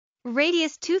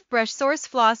Radius Toothbrush Source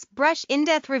Floss Brush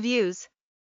In-Depth Reviews.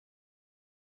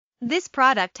 This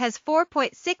product has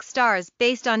 4.6 stars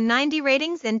based on 90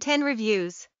 ratings and 10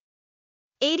 reviews.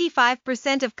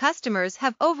 85% of customers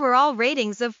have overall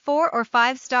ratings of 4 or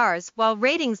 5 stars, while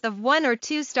ratings of 1 or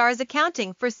 2 stars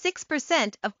accounting for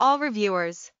 6% of all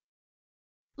reviewers.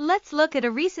 Let's look at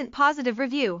a recent positive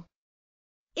review.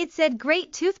 It said,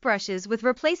 "Great toothbrushes with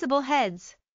replaceable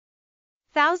heads.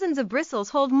 Thousands of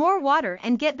bristles hold more water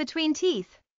and get between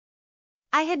teeth.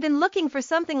 I had been looking for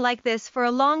something like this for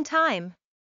a long time."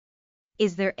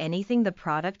 Is there anything the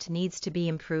product needs to be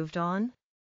improved on?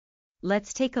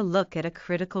 Let's take a look at a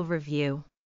critical review.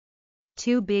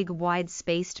 Too big,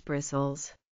 wide-spaced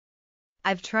bristles.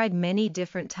 I've tried many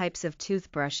different types of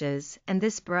toothbrushes, and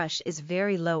this brush is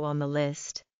very low on the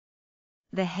list.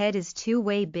 The head is too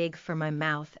way big for my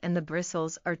mouth, and the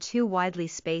bristles are too widely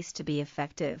spaced to be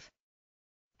effective.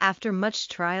 After much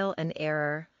trial and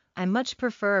error, I much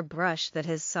prefer a brush that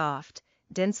has soft,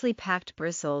 densely packed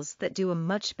bristles that do a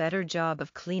much better job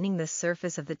of cleaning the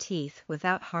surface of the teeth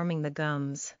without harming the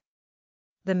gums.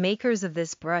 The makers of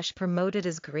this brush promote it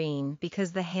as green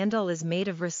because the handle is made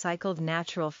of recycled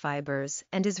natural fibers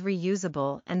and is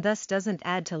reusable and thus doesn't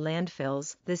add to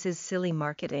landfills. This is silly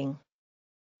marketing.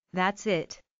 That's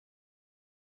it.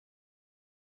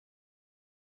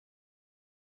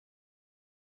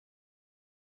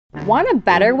 Want a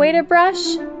better way to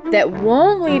brush that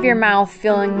won't leave your mouth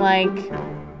feeling like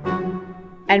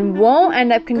and won't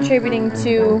end up contributing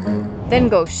to? Then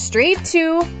go straight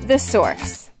to the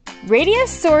source.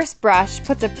 Radius Source Brush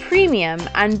puts a premium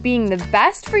on being the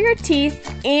best for your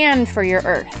teeth and for your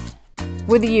earth.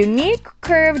 With a unique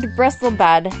curved bristle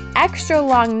bed, extra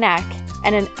long neck,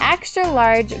 and an extra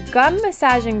large gum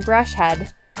massaging brush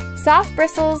head, soft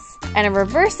bristles, and a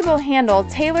reversible handle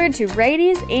tailored to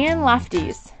righties and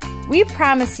lefties, we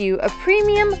promise you a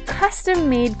premium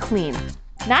custom-made clean.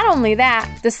 Not only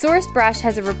that, the Source Brush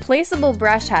has a replaceable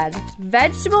brush head,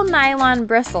 vegetable nylon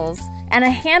bristles, and a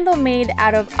handle made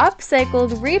out of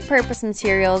upcycled, repurposed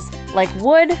materials like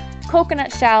wood,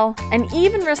 coconut shell, and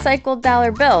even recycled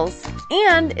dollar bills,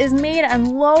 and is made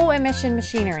on low-emission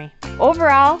machinery.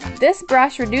 Overall, this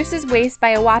brush reduces waste by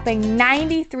a whopping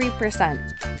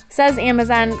 93%, says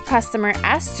Amazon customer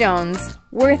S. Jones,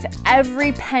 worth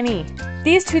every penny.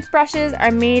 These toothbrushes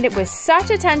are made with such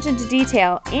attention to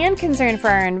detail and concern for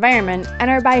our environment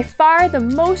and are by far the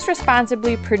most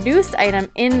responsibly produced item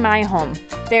in my home.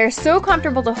 They are so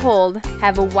comfortable to hold,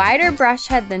 have a wider brush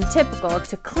head than typical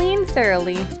to clean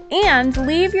thoroughly, and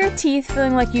leave your teeth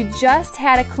feeling like you just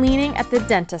had a cleaning at the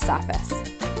dentist's office.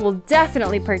 We'll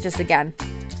definitely purchase again.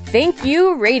 Thank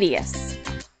you, Radius.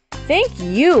 Thank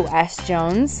you, S.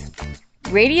 Jones.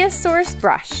 Radius Source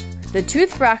Brush, the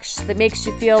toothbrush that makes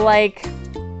you feel like